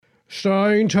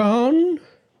Stainton.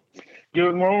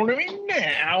 Good morning.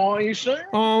 How are you, sir?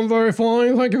 I'm very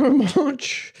fine, thank you very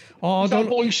much. Is that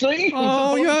Boise?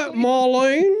 Oh, yeah,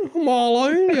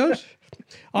 Marlene, yes.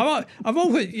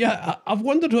 I've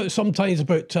wondered sometimes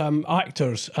about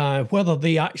actors, whether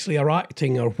they actually are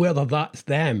acting or whether that's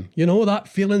them. You know, that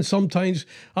feeling sometimes.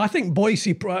 I think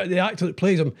Boise, the actor that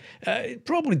plays him,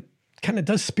 probably kind of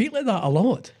does speak like that a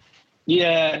lot.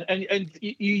 Yeah, and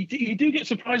you do get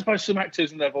surprised by some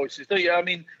actors and their voices, don't you? I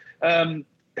mean,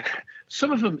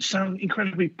 some of them sound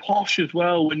incredibly posh as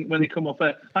well when they come off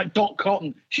air. Like Dot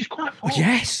Cotton, she's quite posh.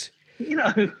 Yes. You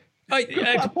know,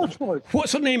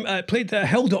 what's her name? Played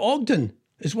Hilda Ogden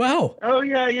as well. Oh,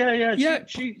 yeah.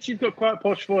 She's got quite a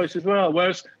posh voice as well.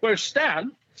 Whereas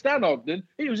Stan Ogden,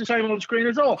 he was the same on screen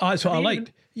as well. That's what I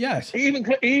liked. Yes. He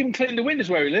even cleaned the windows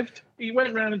where he lived. He went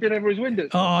around and did over his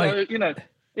windows. So, you know.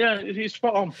 Yeah, he's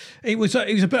spot on. He was a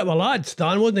bit of a lad,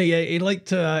 Stan, wasn't he? He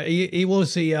liked he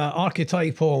was the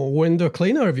archetypal window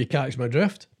cleaner, if you catch my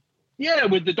drift. Yeah,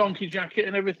 with the donkey jacket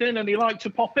and everything, and he liked to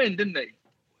pop in, didn't he?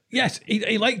 Yes,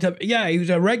 he liked it. Yeah, he was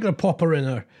a regular popper in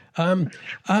there.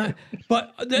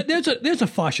 But there's a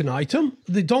fashion item,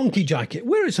 the donkey jacket.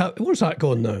 Where's that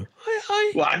going now?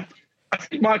 I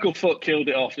think Michael Foot killed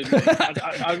it off. Didn't he?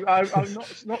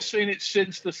 I've not seen it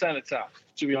since the cenotaph,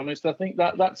 to be honest. I think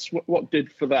that's what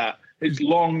did for that. It's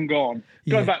long gone.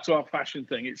 Going back to our fashion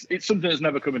thing, it's something that's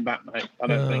never coming back, mate. I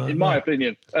don't think, in my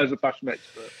opinion, as a fashion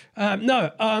expert.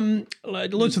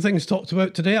 Loads of things talked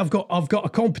about today. I've got a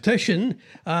competition.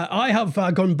 I have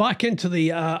gone back into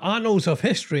the annals of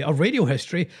history, of radio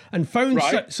history, and found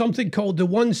something called the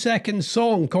 1 second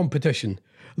song competition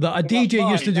that a DJ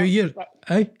used to do years.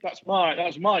 That's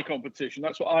my competition.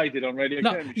 That's what I did on Radio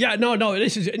Cambridge.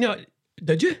 This is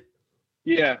Did you?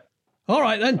 Yeah. All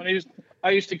right then. And I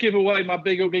used to give away my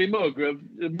big ugly mug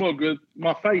with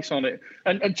my face on it.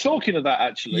 And talking of that,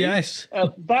 actually, yes,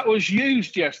 that was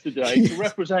used yesterday to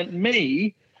represent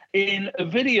me in a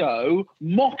video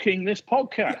mocking this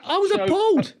podcast. I was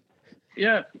appalled.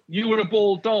 Yeah, you were a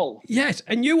bald doll. Yes,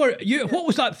 and you. What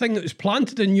was that thing that was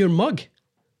planted in your mug?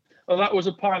 Well, that was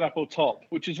a pineapple top,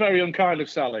 which is very unkind of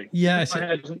Sally. Yes. My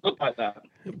hair doesn't look like that.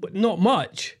 But not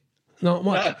much.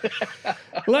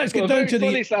 Let's get down to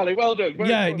funny, Sally. Well done.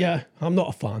 Yeah. I'm not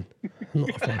a fan.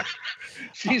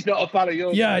 She's not a fan of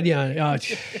yours. Yeah.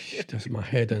 She does my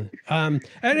head in.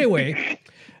 Anyway,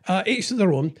 each to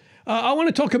their own. I want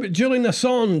to talk about Julian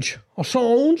Assange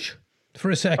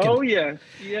for a second. Oh, yeah.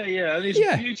 And his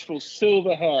beautiful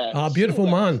silver hair. Beautiful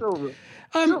man.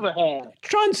 Silver hair.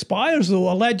 Transpires, though,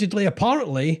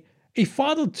 apparently, he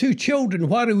fathered 2 children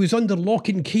while he was under lock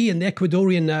and key in the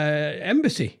Ecuadorian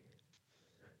embassy.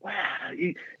 Wow,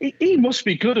 he must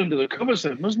be good under the covers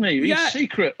then, mustn't he? He's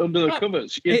secret under the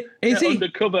covers. Is he?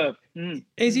 Undercover.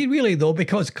 Is he really, though?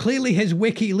 Because clearly his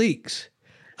WikiLeaks...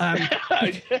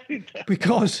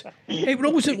 because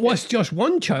it was just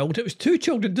one child, it was 2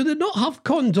 children. Do they not have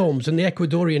condoms in the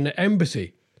Ecuadorian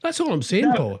embassy? That's all I'm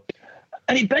saying, Paul.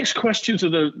 And he begs questions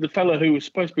of the fellow who was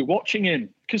supposed to be watching him,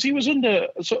 because he was under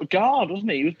a sort of guard,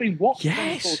 wasn't he? He was being watched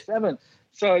 24/7.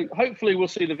 So hopefully we'll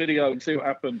see the video and see what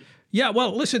happened. Yeah,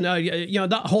 well, listen,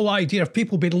 that whole idea of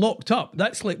people being locked up,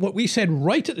 that's like what we said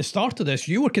right at the start of this.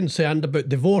 You were concerned about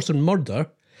divorce and murder,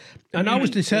 and I was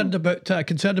concerned about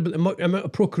the amount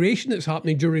of procreation that's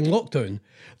happening during lockdown,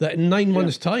 that in 9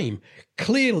 months' time.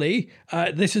 Clearly,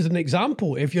 this is an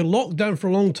example. If you're locked down for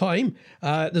a long time,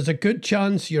 there's a good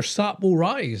chance your sap will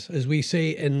rise, as we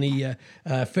say in the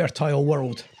fertile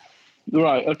world.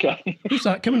 Right, okay. Who's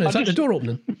that coming in? Is that the door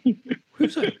opening?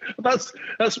 Who's that? That's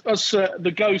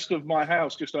the ghost of my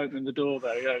house just opening the door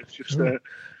there. Yeah, it's just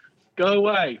go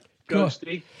away.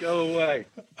 Ghosty, go away.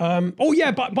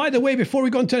 But by the way, before we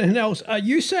go into anything else,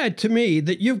 you said to me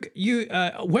that you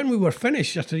when we were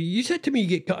finished yesterday, you said to me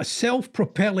you got a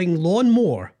self-propelling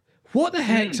lawnmower. What the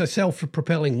heck's a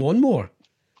self-propelling lawnmower?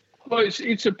 Well,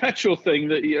 it's a petrol thing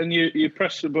that you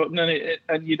press the button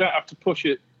and you don't have to push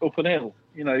it up an hill.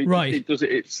 You know, it does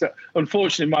it. It's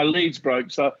unfortunately my lead's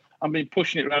broke, so I've been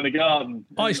pushing it around the garden.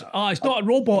 It's not a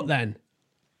robot then.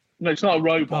 No, it's not a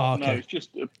robot. Oh, okay. No, it's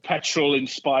just a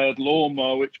petrol-inspired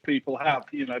lawnmower which people have.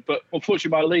 You know, but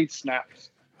unfortunately my lead snaps,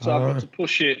 so I've got to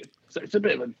push it. So it's a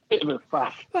bit of a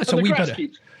faff. That's a wee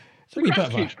bit. The grass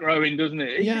keeps growing, doesn't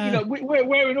it? Yeah. You know,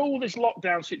 we're in all this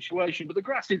lockdown situation, but the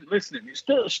grass isn't listening. It's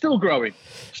still growing.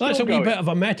 That's a wee bit of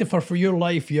a metaphor for your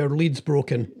life. Your lead's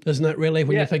broken, isn't it? Really,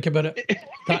 when you think about it,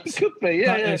 it could be.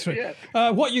 Yeah,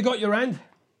 right. What you got your end?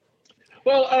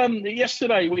 Well,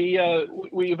 yesterday we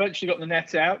eventually got the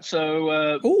net out,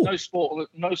 so no sport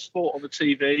on the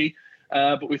TV.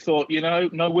 But we thought,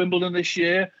 no Wimbledon this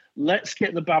year. Let's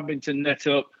get the badminton net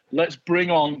up. let's bring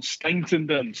on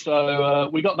Stainctondon. So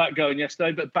we got that going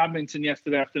yesterday, but badminton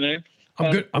yesterday afternoon.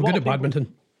 I'm good at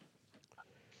badminton.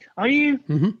 Are you?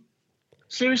 Mm-hmm.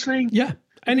 Seriously? Yeah.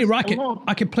 Any racket.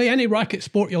 I can play any racket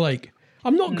sport you like.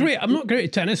 I'm not great. I'm not great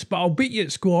at tennis, but I'll beat you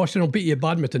at squash and I'll beat you at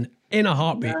badminton in a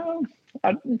heartbeat. No.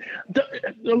 A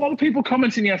lot of people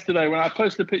commenting yesterday when I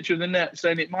posted a picture of the net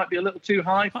saying it might be a little too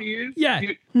high for you. Yeah.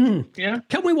 Yeah.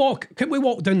 Can we walk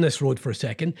down this road for a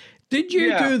second? Did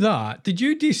you do that? Did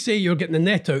you just say you're getting the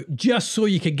net out just so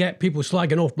you could get people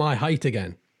slagging off my height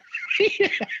again?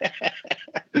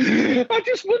 I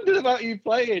just wondered about you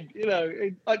playing,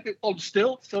 like on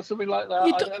stilts or something like that.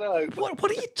 I don't know.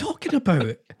 What are you talking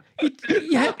about?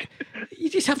 You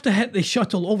just have to hit the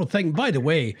shuttle over thing. By the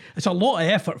way, it's a lot of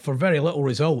effort for very little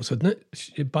results, isn't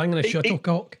it? Banging a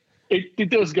shuttlecock. It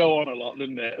does go on a lot,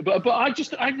 doesn't it? But I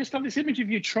just have this image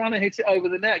of you trying to hit it over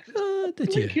the net.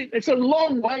 Did you? It's a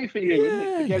long way for you, isn't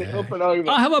it, to get it up and over.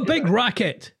 I have a big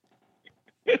racket.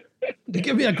 They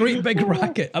give me a great big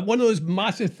racket. I'm one of those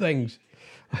massive things.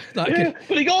 But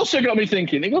it also got me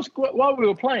thinking. While we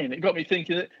were playing, it got me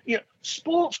thinking that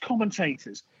sports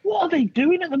commentators, what are they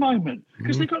doing at the moment?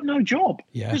 Because they've got no job.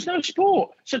 Yeah. There's no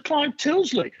sport. So Clive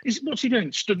Tilsley, what's he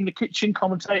doing? Stood in the kitchen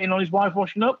commentating on his wife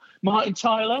washing up. Martin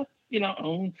Tyler,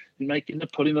 making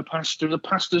putting the pasta. The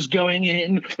pasta's going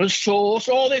in. The sauce.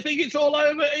 Oh, they think it's all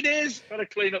over. It is. Better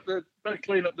clean up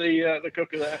the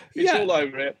cooker there. It's all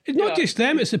over it. It's not just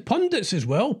them. It's the pundits as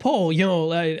well, Paul.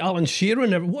 Alan Shearer.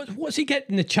 What's he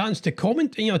getting the chance to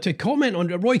comment? To comment on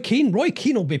Roy Keane. Roy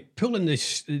Keane will be pulling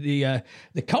the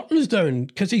curtains down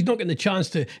because he's not getting the chance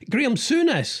to. Graham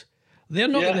Souness. They're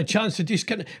not getting the chance to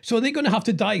just so they're going to have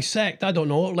to dissect. I don't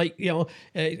know.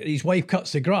 His wife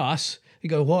cuts the grass. You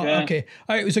go, what? Yeah. Okay.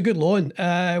 All right, it was a good loan.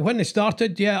 When they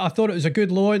started, I thought it was a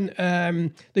good loan.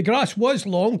 The grass was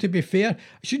long, to be fair.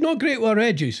 She's not great with her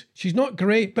edges. She's not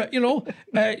great, but,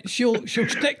 she'll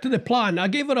stick to the plan. I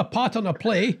gave her a part on a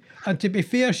play, and to be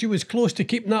fair, she was close to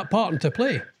keeping that part into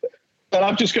play. And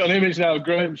I've just got an image now of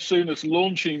Graham Souness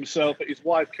launching himself at his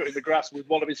wife cutting the grass with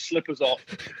one of his slippers off,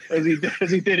 as he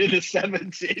did in the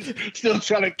 70s, still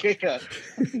trying to kick her,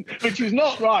 which is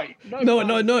not right. No.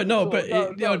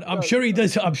 I'm sure he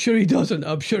does. I'm sure he doesn't.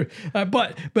 I'm sure.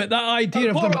 But that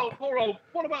idea of poor old.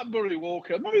 What about Murray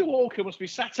Walker? Murray Walker must be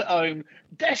sat at home,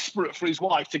 desperate for his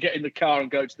wife to get in the car and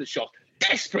go to the shop.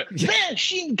 Desperate. There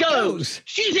she goes.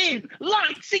 She's in.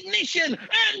 Lights, ignition,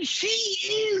 and she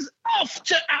is off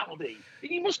to Aldi.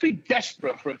 He must be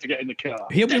desperate for her to get in the car.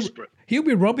 He'll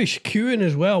be rubbish queuing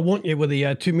as well, won't you, with the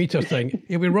 2-meter thing?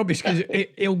 He'll be rubbish because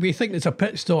he'll be thinking it's a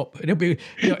pit stop. And he'll be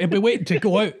waiting to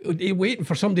go out. He'll waiting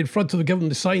for somebody in front to give him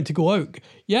the sign to go out.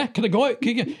 Yeah, can I go out?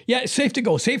 Yeah, it's safe to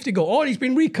go. Oh, he's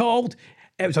been recalled.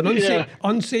 It was an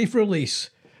unsafe release.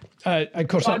 Of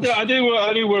course, I do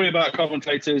worry about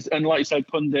commentators and, like you say,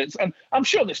 pundits, and I'm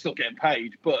sure they're still getting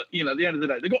paid. But at the end of the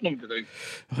day, they've got nothing to do.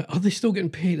 Are they still getting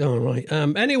paid? All right.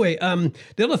 Anyway,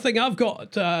 the other thing I've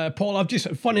got, Paul,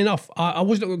 fun enough, I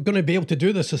wasn't going to be able to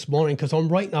do this morning because I'm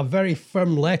writing a very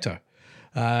firm letter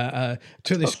to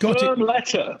the Scottish. Firm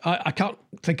letter. I can't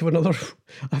think of another.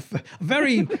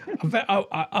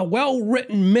 A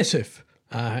well-written missive.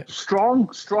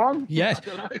 Strong? Yes,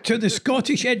 to the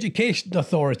Scottish Education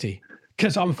Authority,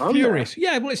 because I'm furious.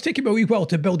 Yeah, well, it's taken me a wee while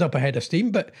to build up a head of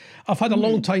steam, but I've had a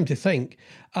long time to think.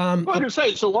 I'm going to say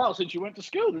it's a while since you went to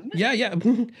school, isn't it? Yeah.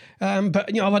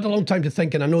 But, I've had a long time to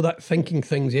think, and I know that thinking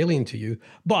thing's alien to you.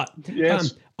 But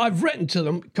I've written to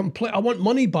them, I want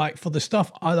money back for the stuff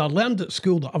I learned at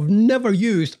school that I've never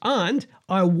used, and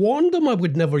I warned them I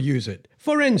would never use it.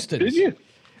 For instance, did you?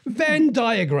 Venn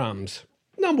diagrams.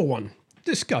 Number one.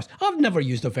 Discuss. I've never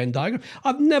used a Venn diagram.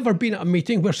 I've never been at a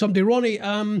meeting where somebody, Ronnie,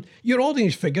 your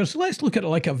audience figures, let's look at it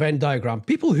like a Venn diagram.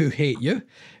 People who hate you,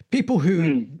 people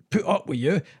who put up with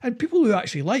you, and people who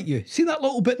actually like you. See that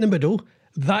little bit in the middle?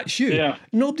 That's you. Yeah.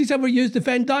 Nobody's ever used the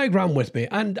Venn diagram with me,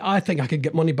 and I think I could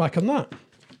get money back on that.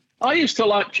 I used to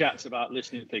like chats about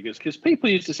listening figures because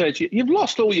people used to say to you, you've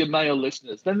lost all your male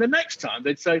listeners. Then the next time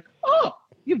they'd say, oh,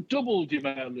 you've doubled your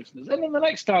male listeners. And then the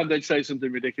next time they'd say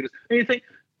something ridiculous. And you think,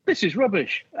 this is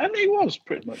rubbish. And he was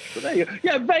pretty much. But there you go.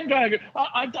 Yeah, Venn diagram.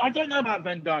 I don't know about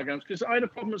Venn diagrams because I had a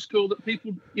problem at school that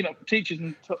people, teachers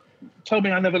told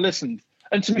me I never listened.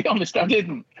 And to be honest, I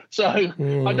didn't. So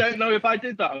I don't know if I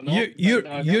did that or not.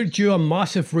 You're due a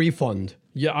massive refund.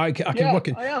 Yeah, I can work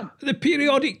it. I am. The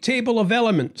periodic table of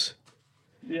elements.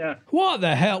 Yeah. What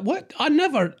the hell? What? When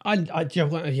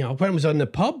I was in the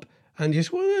pub and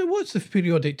just, what's the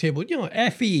periodic table?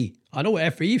 FE. I know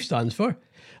what FE stands for.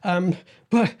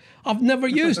 But I've never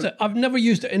used it. I've never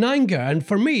used it in anger. And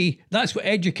for me, that's what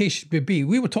education should be.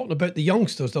 We were talking about the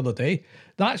youngsters the other day.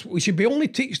 That's what we should be only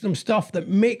teaching them stuff that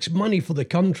makes money for the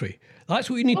country. That's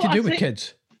what you need to do with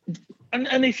kids.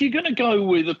 And if you're going to go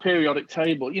with a periodic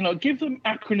table, give them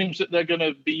acronyms that they're going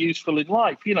to be useful in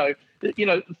life.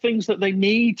 Things that they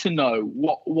need to know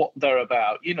what they're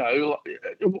about.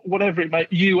 Whatever it may,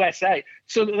 USA,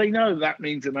 so that they know that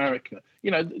means America.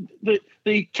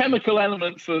 The chemical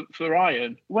element for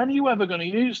iron. When are you ever going to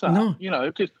use that? No.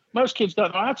 Because most kids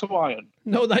don't know how to iron.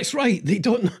 No, that's right. They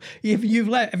don't know. If you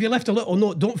left a little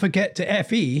note, don't forget to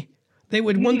FE. They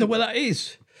would wonder what that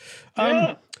is.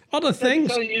 Other things.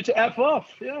 They're telling you to F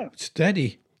off. Yeah.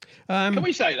 Steady. Can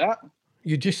we say that?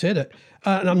 You just said it,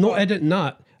 and I'm not editing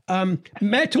that.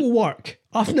 Metalwork.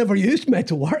 I've never used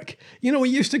metalwork. We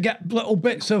used to get little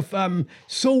bits of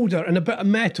solder and a bit of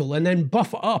metal, and then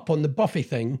buff it up on the buffy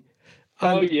thing.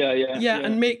 Yeah.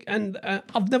 And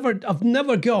I've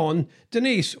never gone,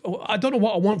 Denise, I don't know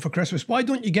what I want for Christmas. Why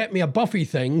don't you get me a buffy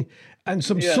thing and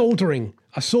some soldering,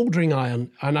 a soldering iron,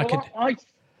 and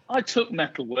I took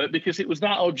metalwork because it was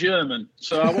that or German.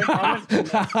 So I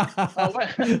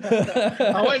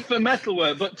went for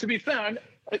metalwork. But to be fair,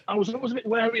 I was always a bit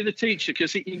wary of the teacher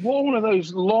because he wore one of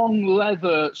those long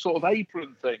leather sort of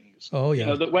apron things. Oh,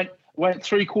 yeah. That went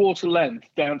 3/4 length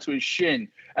down to his shin.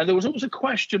 And there was always a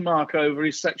question mark over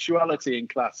his sexuality in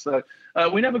class. So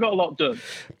we never got a lot done.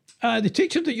 The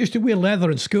teacher that used to wear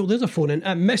leather in school, there's a phone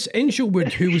in, Miss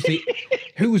Inshelwood,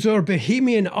 who was our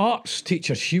Bohemian arts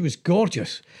teacher. She was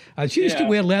gorgeous, and she used to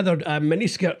wear leather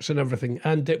miniskirts and everything,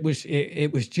 and it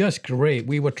was just great.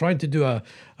 We were trying to do a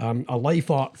life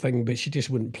art thing, but she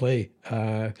just wouldn't play.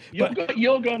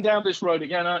 You're going down this road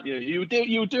again, aren't you? You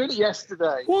were doing it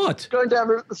yesterday. What? Going down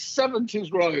the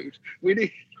 70s road.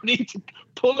 We need to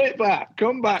pull it back.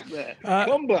 Come back there.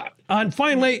 Come back. And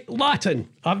finally, Latin.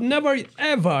 I've never,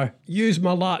 ever used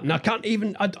my Latin. I can't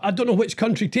even, I don't know which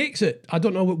country takes it. I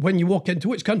don't know when you walk into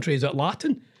which country. Is it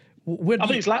Latin? I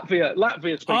think it's Latvia.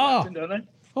 Latvia speak Latin, don't they?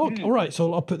 Oh, all right.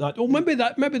 So I'll put that. Oh, maybe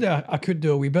I could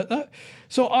do a wee bit of that.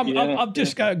 So I'm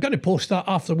just going to post that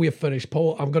after we've finished,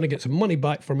 Paul. I'm going to get some money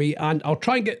back for me, and I'll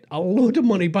try and get a load of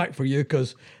money back for you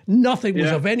because nothing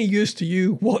was of any use to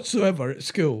you whatsoever at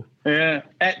school. Yeah,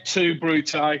 et tu,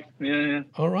 Brutai. Yeah.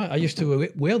 All right. I used to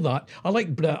wear that. I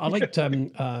liked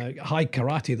high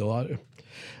karate though.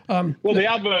 Well, the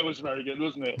advert was very good,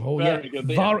 wasn't it? Oh, very good.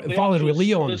 Valerie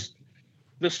Leon.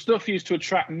 The stuff used to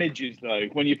attract midges, though,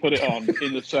 when you put it on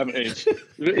in the 70s.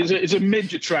 It's a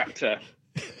midge attractor,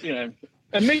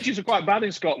 And midges are quite bad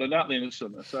in Scotland, aren't they, in the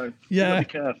summer? So you've got to be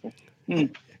careful.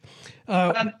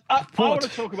 And I want to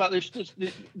talk about this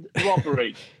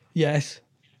robbery. Yes.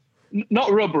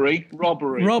 Not rubbery,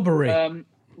 robbery. Robbery.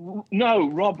 No,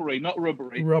 robbery, not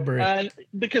rubbery. Robbery.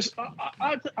 Because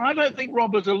I don't think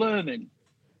robbers are learning.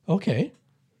 Okay.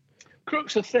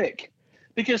 Crooks are thick.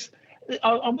 Because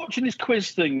I'm watching this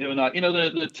quiz thing the other night,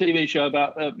 the TV show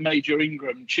about Major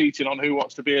Ingram cheating on Who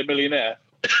Wants to Be a Millionaire.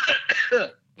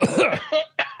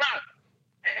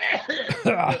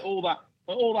 all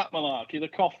that malarkey, the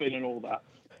coughing and all that.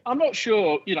 I'm not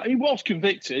sure, he was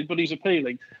convicted, but he's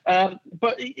appealing.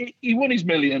 But he won his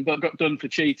million, but got done for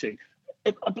cheating.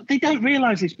 But they don't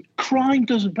realise this. Crime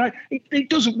doesn't pay. It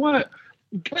doesn't work.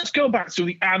 Let's go back to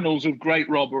the annals of great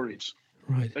robberies.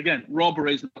 Right. Again,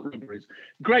 robberies, not robberies.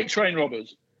 Great train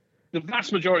robbers. The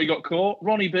vast majority got caught.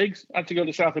 Ronnie Biggs had to go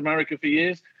to South America for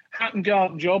years. Hatton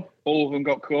Garden Job, all of them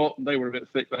got caught. They were a bit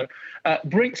thick, though.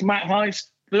 Brink's Matt Heist,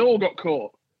 they all got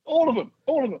caught. All of them.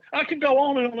 I can go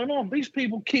on and on and on. These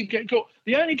people keep getting caught.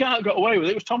 The only guy that got away with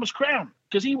it was Thomas Crown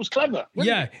because he was clever.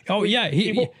 Yeah. Oh, yeah.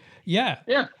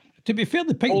 Yeah. To be fair,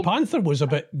 the Pink Panther was a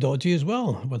bit dodgy as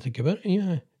well. When I think about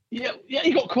it, Yeah,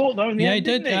 he got caught though. In the end,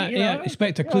 he did.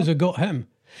 Inspector Clouseau got him.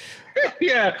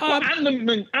 And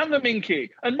the Minky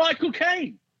and Michael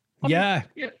Caine. Yeah.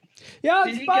 Did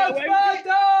he get away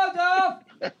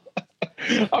with it?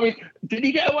 I mean, did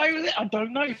he get away with it? I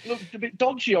don't know. He looked a bit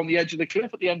dodgy on the edge of the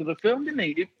cliff at the end of the film, didn't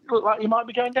he? It looked like he might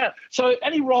be going down. So,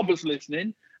 any robbers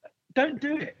listening, don't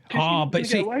do it. But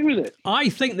see, get away with it. I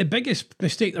think the biggest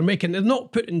mistake they're making is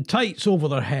not putting tights over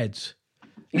their heads.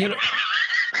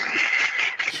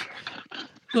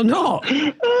 They're not.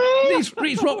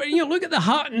 These look at the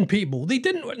Hatton people. They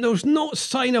didn't. There was no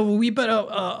sign of a wee bit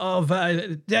of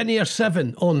Denier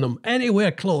 7 on them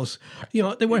anywhere close. They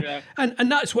were,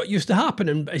 and that's what used to happen,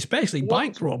 and especially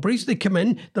bank robberies. They come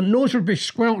in, the nose would be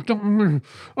squelched up.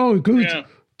 Oh, good. Yeah.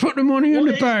 Put the money in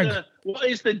the bag. What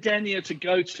is the denier to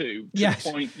go to? Yes.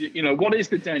 Point. What is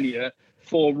the denier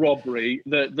for robbery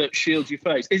that shields your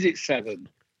face? Is it 7?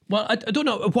 Well, I don't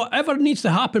know. Whatever needs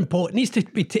to happen, Paul, it needs to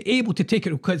be able to take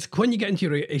it, because when you get into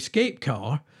your escape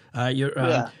car,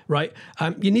 right,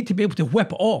 you need to be able to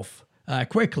whip it off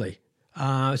quickly.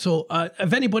 So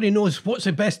if anybody knows what's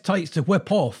the best tights to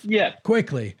whip off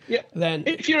quickly, then...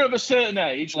 If you're of a certain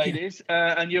age, ladies,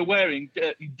 and you're wearing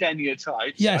denier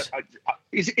tights, yes.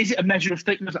 Is it a measure of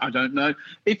thickness? I don't know.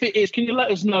 If it is, can you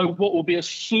let us know what will be a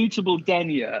suitable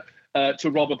denier to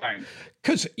rob a bank?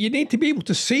 Because you need to be able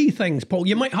to see things, Paul.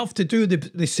 You might have to do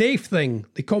the safe thing,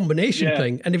 the combination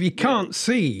thing, and if you can't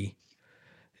see...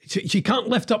 So you can't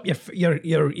lift up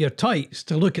your tights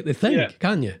to look at the thing,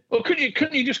 can you? Well,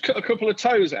 couldn't you just cut a couple of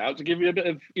toes out to give you a bit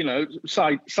of,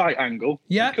 sight angle?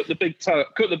 Yeah. Cut the big toe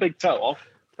off.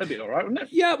 That'd be all right, wouldn't it?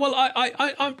 Yeah. Well,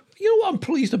 I'm you know what I'm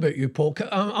pleased about you, Paul.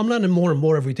 I'm learning more and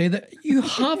more every day that you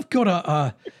have got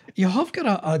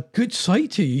a good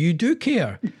side to you. You do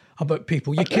care about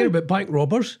people. You care about bank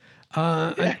robbers.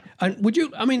 And would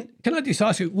you? I mean, can I just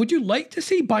ask you? Would you like to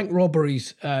see bank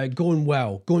robberies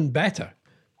going better?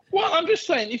 Well, I'm just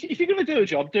saying, if you're going to do a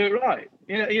job, do it right.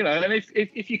 And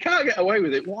if you can't get away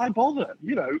with it, why bother?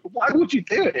 Why would you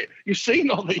do it? You've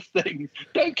seen all these things.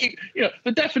 Don't keep,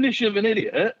 the definition of an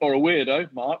idiot or a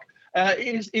weirdo, Mark,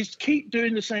 is keep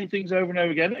doing the same things over and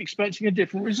over again, expecting a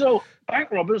different result.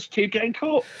 Bank robbers keep getting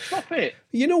caught. Stop it.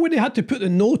 When they had to put the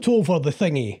note over the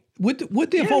thingy,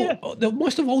 would they have all? They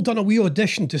must have all done a wee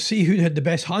audition to see who had the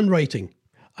best handwriting.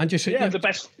 And just the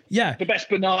best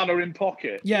banana in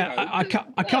pocket. Yeah,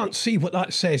 I can't see what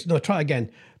that says. No, try again.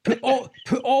 Put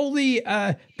all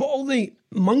the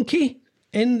monkey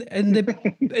in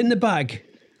the bag.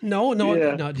 No.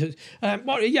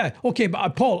 Okay,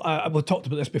 but Paul, we've talked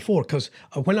about this before, because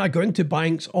when I go into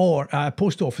banks or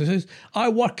post offices, I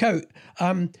work out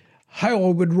how I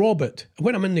would rob it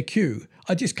when I'm in the queue.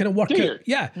 I just kind of work out.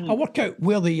 Yeah, I work out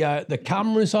where the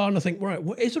cameras are, and I think, right,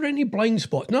 is there any blind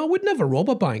spots? No, I would never rob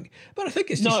a bank, but I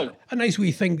think it's just a nice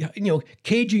wee thing,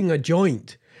 caging a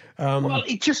joint. Well,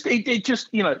 it just,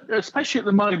 especially at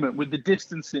the moment with the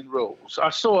distancing rules.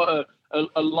 I saw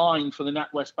a line for the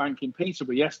NatWest Bank in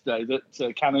Peterborough yesterday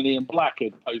that Canon Ian Black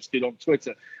had posted on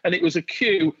Twitter, and it was a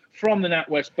queue from the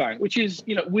NatWest Bank, which is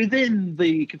within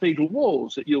the cathedral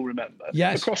walls, that you'll remember,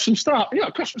 across from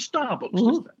Starbucks,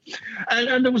 isn't it?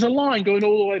 And there was a line going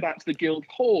all the way back to the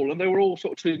Guildhall, and they were all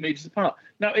sort of 2 meters apart.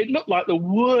 Now it looked like the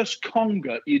worst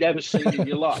conga you'd ever seen in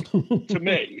your life to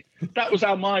me. That was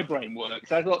how my brain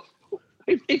works. I thought,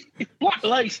 if Black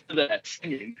Lace are there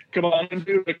singing, come on and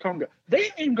do a conga, they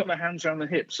ain't even got their hands around the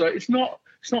hips, so it's not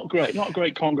great, not a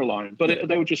great conga line. But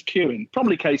they were just queuing,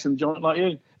 probably casing joint like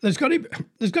you. There's got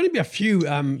to be a few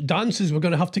dances we're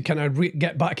going to have to kind of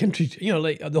get back into,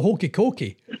 like the hokey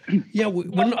cokey. Yeah, we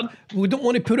don't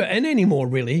want to put it in anymore,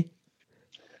 really.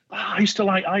 I used to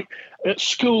at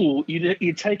school,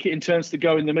 you'd take it in turns to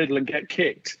go in the middle and get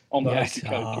kicked on the hokey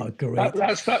cokey. Oh, great.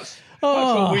 That's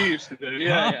what we used to do.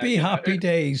 Yeah, happy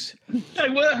days. They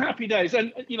were happy days.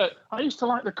 And, I used to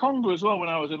like the conga as well when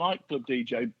I was a nightclub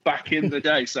DJ back in the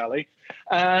day, Sally.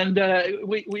 And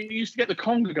we used to get the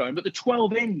conga going, but the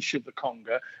 12-inch of the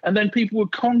conga, and then people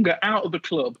would conga out of the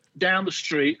club, down the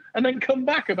street, and then come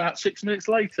back about 6 minutes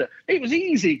later. It was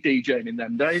easy DJing in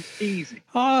them days, easy.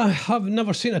 I've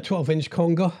never seen a 12-inch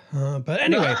conga, but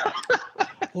anyway...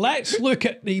 Let's look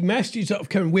at the messages that have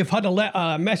come. We've had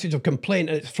a message of complaint,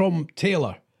 and it's from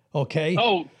Taylor, okay?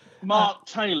 Oh, Mark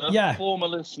Taylor, former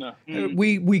listener.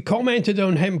 We commented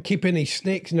on him keeping his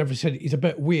snakes and everything. He's a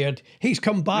bit weird. He's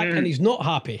come back and he's not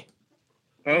happy.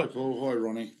 Hi, Paul. Hi,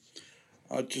 Ronnie.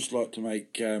 I'd just like to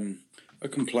make a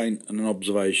complaint and an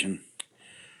observation.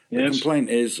 Yes. The complaint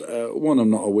is, one, I'm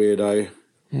not a weirdo,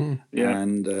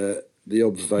 and the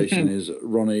observation is,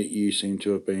 Ronnie, you seem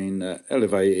to have been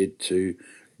elevated to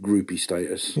groupie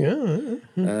status.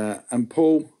 And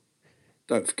Paul,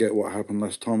 don't forget what happened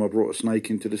last time I brought a snake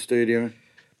into the studio.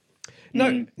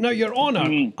 Now, Your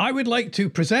Honour, I would like to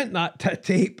present that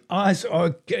tape as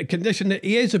a condition that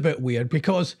he is a bit weird,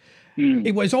 because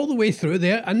he was all the way through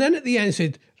there, and then at the end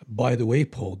said, by the way,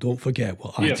 Paul, don't forget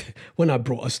what I did when I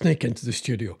brought a snake into the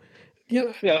studio.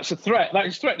 Yeah, that's a threat. That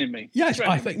is threatening me. Yes,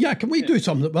 I think. Yeah, can we do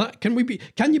something about that?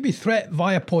 Can you be threat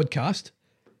via podcast?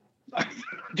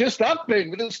 Just that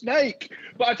thing with a snake.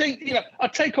 But I think, I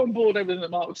take on board everything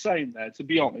that Mark was saying there, to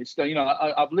be honest.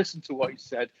 I've listened to what he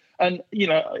said. And,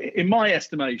 in my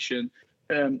estimation,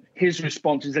 his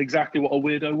response is exactly what a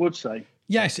weirdo would say.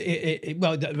 Yes,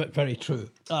 well, very true.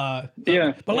 But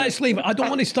let's leave it. I don't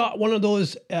want to start one of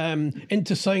those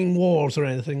into-sign wars or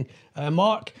anything.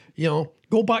 Mark,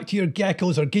 go back to your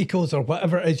geckos or geckos or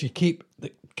whatever it is you keep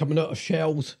coming out of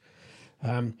shells.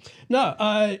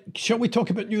 Now, shall we talk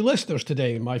about new listeners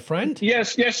today, my friend?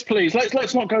 Yes, please.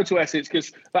 Let's not go to Essex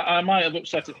because I might have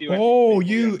upset a few.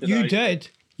 You did.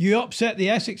 You upset the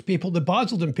Essex people, the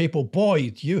Basildon people.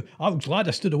 Boy, I was glad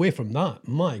I stood away from that.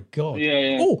 My God.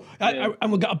 Yeah. Oh,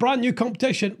 and we've got a brand new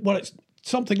competition. Well, it's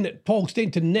something that Paul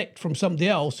Stainton nicked from somebody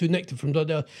else who nicked it from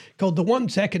called the 1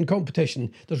 second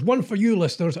competition. There's one for you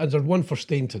listeners and there's one for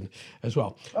Stainton as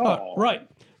well. Right.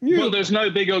 Well, there's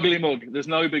no big ugly mug. There's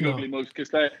no big ugly mugs because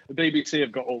the BBC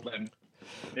have got all them.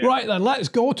 Yeah. Right then, let's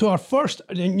go to our first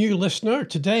new listener.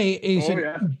 Today is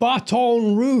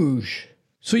Baton Rouge.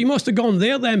 So you must have gone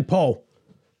there then, Paul.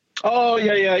 Oh,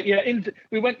 yeah.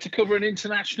 We went to cover an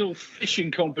international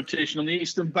fishing competition on the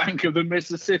eastern bank of the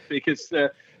Mississippi because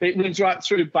it runs right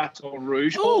through Baton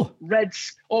Rouge. Oh.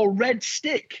 Or Red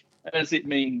Stick, as it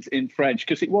means in French,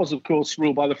 because it was, of course,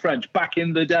 ruled by the French back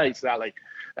in the day, Sally.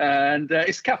 And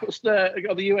it's the capital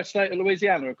of the US state of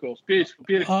Louisiana, of course. Beautiful.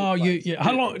 Oh,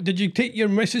 how long did you take your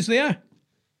missus there?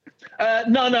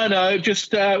 No.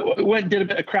 Just went and did a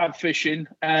bit of crab fishing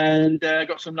and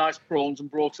got some nice prawns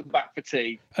and brought them back for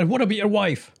tea. And what about your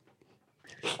wife?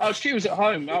 Oh, she was at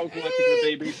home. I was working for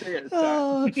the BBC at the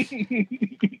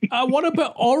time. What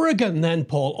about Oregon then,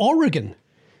 Paul? Oregon.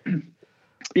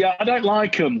 Yeah, I don't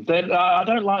like them. I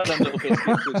don't like them little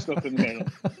biscuits and stuff in the middle.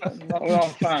 Not a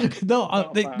fan. No,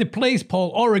 the place, Paul,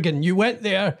 Oregon. You went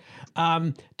there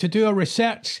to do a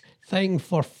research thing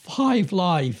for 5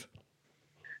 Live.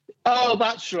 Oh,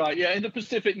 that's right. Yeah, in the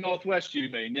Pacific Northwest, you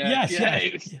mean? Yeah.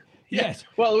 Yes.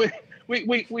 Well,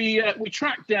 we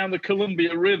tracked down the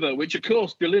Columbia River, which of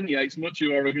course delineates much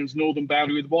of Oregon's northern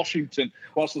boundary with Washington,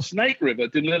 whilst the Snake River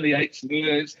delineates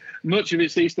much of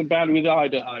its eastern boundary with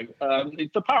Idaho.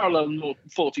 The parallel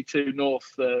 42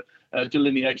 north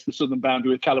delineates the southern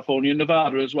boundary with California and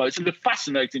Nevada as well. It's a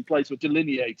fascinating place for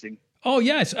delineating. Oh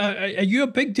yes, are you a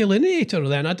big delineator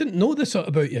then? I didn't know this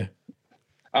about you.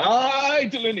 I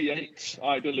delineate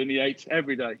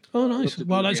every day. Oh, nice.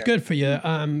 Well, that's good for you,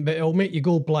 but it'll make you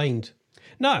go blind.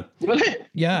 No. Will it?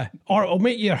 Yeah. Or it'll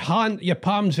make your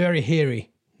palms very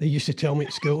hairy. They used to tell me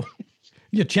at school.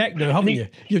 You're checked now, haven't you?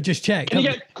 You've just checked. Can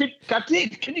you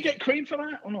get cream for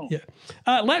that or not?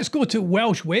 Yeah. Let's go to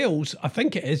Welsh Wales, I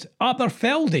think it is.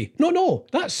 Aberfeldy. No,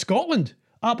 that's Scotland.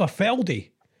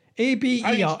 Aberfeldy.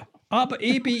 A-B-E-R.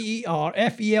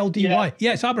 A-B-E-R-F-E-L-D-Y. Yeah.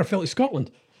 Yes, Aberfeldy,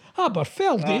 Scotland.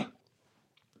 Aberfeldy.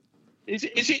 Is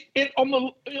it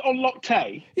on Loch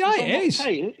Tay? Yeah, it is.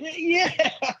 Yeah,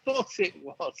 I thought it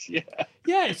was. Yeah.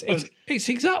 Yeah, it's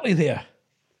exactly there.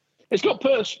 It's got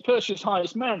Perth's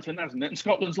highest mountain, hasn't it? And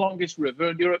Scotland's longest river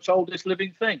and Europe's oldest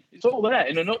living thing. It's all there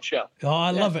in a nutshell. Oh,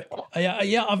 I love it.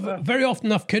 Very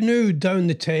often I've canoed down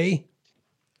the Tay.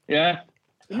 Yeah.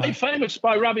 Made famous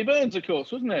by Rabbie Burns, of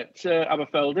course, wasn't it?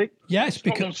 Aberfeldy. Yes,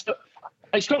 because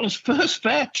it's Scotland's first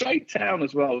fair trade town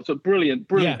as well. It's a brilliant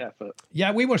effort.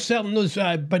 Yeah, we were selling those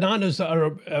bananas that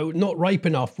are not ripe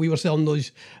enough. We were selling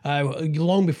those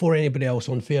long before anybody else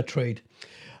on fair trade.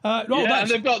 And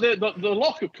they've got the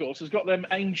loch, of course, has got them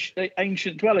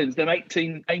ancient dwellings, them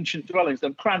 18 ancient dwellings,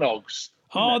 them crannogs.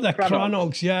 Oh, the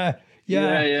crannogs, yeah.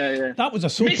 That was a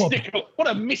soap opera. What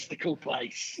a mystical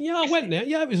place. Yeah, I went there.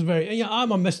 Yeah, it was very. Yeah,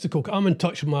 I'm in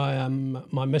touch with my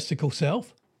my mystical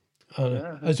self.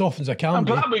 As often as I can. I'm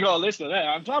glad we got a listener there.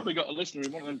 I'm glad we got a listener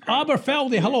in one of them.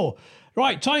 Aberfeldy, hello.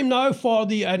 Right, time now for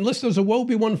and listeners, there will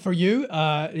be one for you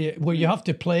where you have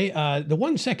to play the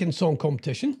 1 second song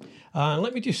competition.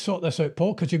 Let me just sort this out,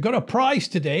 Paul, because you've got a prize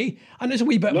today, and it's a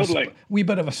wee bit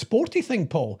of a sporty thing,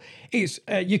 Paul. It's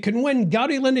you can win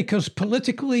Gary Lineker's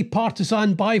politically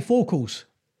partisan bifocals.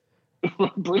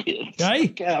 Brilliant.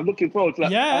 Right? Yeah, I'm looking forward to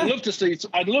that. Yeah. I'd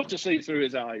love to see through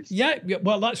his eyes. Yeah,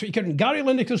 well, that's what you can. Gary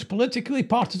Lineker's politically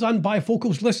partisan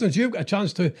bifocals. Listeners, you've got a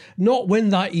chance to not win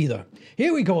that either.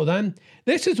 Here we go then.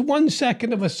 This is 1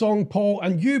 second of a song, Paul,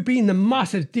 and you being the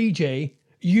massive DJ,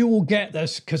 you will get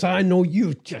this because I know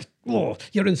you're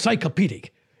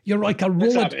encyclopedic. You're like a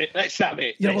Let's have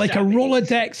it. You're like a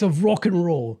Rolodex of rock and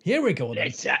roll. Here we go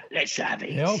then. Let's have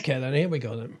it. Yeah, okay then. Here we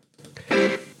go then.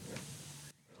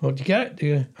 Oh, did you get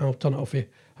it? I'll turn it off for you.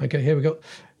 Okay, here we go.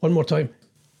 One more time.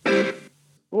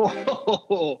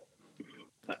 Oh,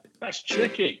 that's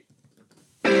tricky.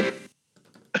 Did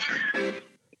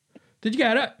you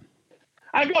get it?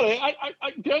 I got it.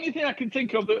 The only thing I can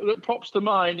think of that pops to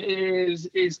mind is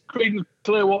Creedence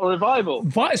Clearwater Revival.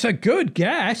 That's a good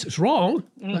guess. It's wrong.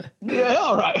 Yeah,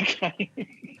 all right, okay.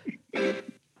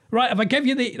 Right, if I give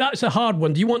you that's a hard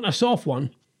one. Do you want a soft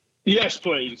one? Yes,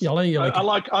 please. Yeah, I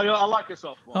like a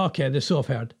soft one. Okay, the soft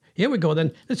hard. Here we go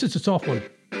then. This is a soft one.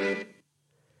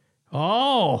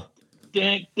 Oh.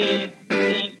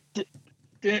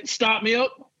 Start me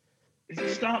up. Is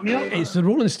it Start Me Up? It's the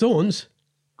Rolling Stones.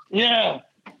 Yeah.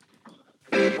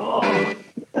 Oh,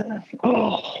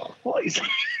 what is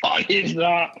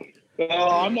that?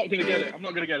 Oh, I'm not going to get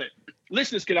it.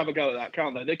 Listeners can have a go at that,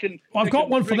 can't they? They can. Well, I've got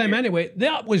one for them anyway.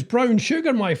 That was Brown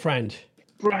Sugar, my friend.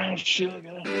 Brown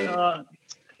Sugar.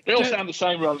 They all sound the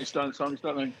same, Rolling Stones songs,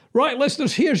 don't they? Right,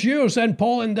 listeners, here's yours then,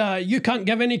 Paul, and you can't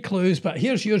give any clues, but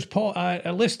here's yours, Paul.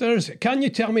 Listeners, can you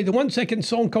tell me the 1 second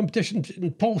song competition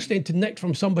and Paul Stainton nicked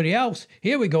from somebody else?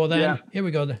 Here we go then. Yeah. Here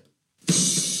we go then.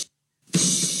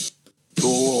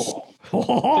 Oh.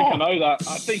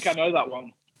 I think I know that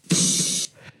one.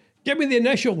 Give me the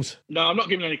initials. No, I'm not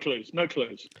giving any clues. No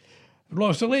clues.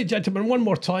 Well, so, ladies and gentlemen, one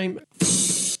more time.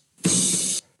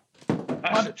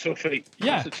 That's a toughie.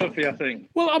 Yeah. That's a toughie, I think.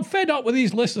 Well, I'm fed up with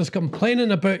these listeners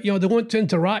complaining about, they want to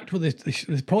interact with this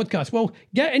podcast. Well,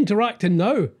 get interacting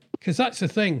now, because that's the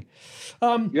thing.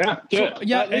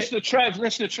 Listener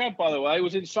Trev, by the way,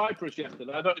 was in Cyprus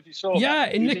yesterday. I don't know if you saw that. Yeah,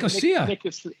 in Nicosia.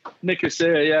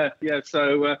 Nicosia, yeah.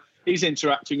 So he's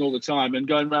interacting all the time and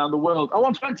going around the world. I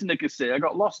once went to Nicosia. I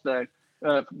got lost there,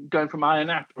 going from Ayia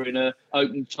Napa in an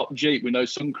open-top Jeep with no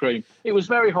sun cream. It was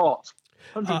very hot.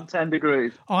 110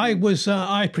 degrees. I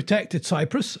protected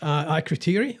Cyprus,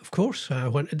 Akrotiri, of course.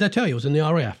 Did I tell you I was in the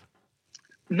RAF?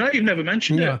 No, you've never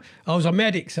mentioned it. I was a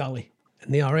medic, Sally,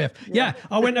 in the RAF. Yeah,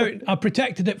 I went out, I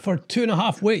protected it for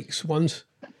 2.5 weeks once.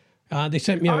 They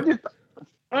sent me out.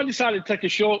 I decided to take a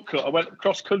shortcut. I went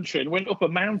across country and went up a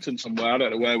mountain somewhere. I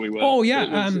don't know where we were. Oh, yeah.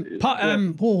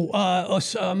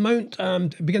 Mount,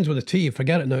 it begins with a T,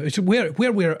 forget it now. It's where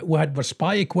we had our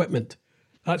spy equipment.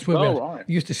 That's where we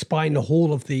used to spy in the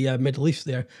whole of the Middle East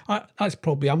there. That's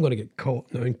probably, I'm going to get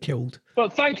caught now and killed. Well,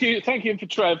 thank you for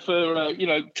Trev for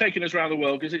taking us around the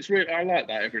world, because it's really, I like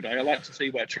that every day. I like to see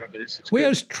where Trev is.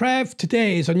 Where's Trev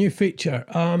today is a new feature.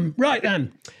 Right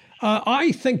then,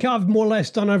 I think I've more or less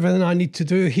done everything I need to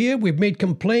do here. We've made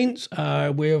complaints.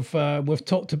 We've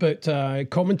talked about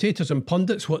commentators and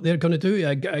pundits, what they're going to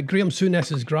do. Graham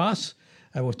Souness's grass.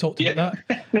 We've talked about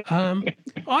that.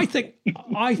 I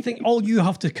think all you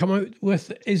have to come out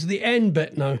with is the end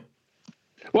bit now.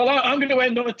 Well, I'm going to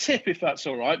end on a tip, if that's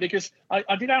all right, because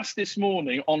I did ask this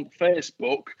morning on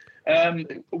Facebook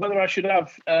whether I should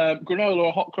have granola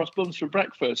or hot cross buns for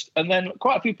breakfast, and then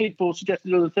quite a few people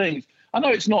suggested other things. I know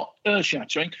it's not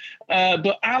earth-shattering,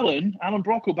 but Alan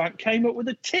Brocklebank came up with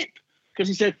a tip, because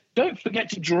he said, don't forget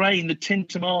to drain the tinned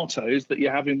tomatoes that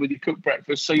you're having with your cooked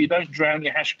breakfast so you don't drown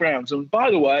your hash browns. And by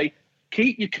the way,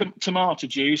 keep your tomato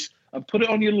juice and put it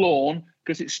on your lawn,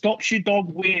 because it stops your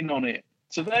dog weeing on it.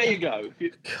 So there you go.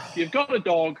 If you've got a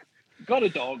dog,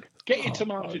 get your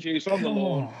tomato juice on the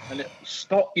lawn and it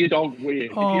stop your dog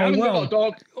weeing. If you haven't got a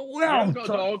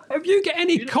dog, have you got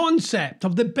any concept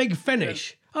of the big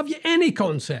finish? Have you any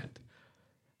concept?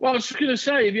 Well, I was going to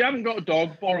say, if you haven't got a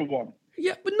dog, borrow one.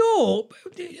 Yeah, but no,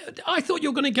 I thought you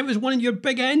were going to give us one of your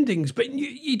big endings, but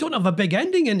you don't have a big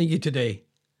ending in you today.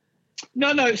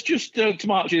 No, it's just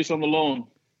tomato juice on the lawn.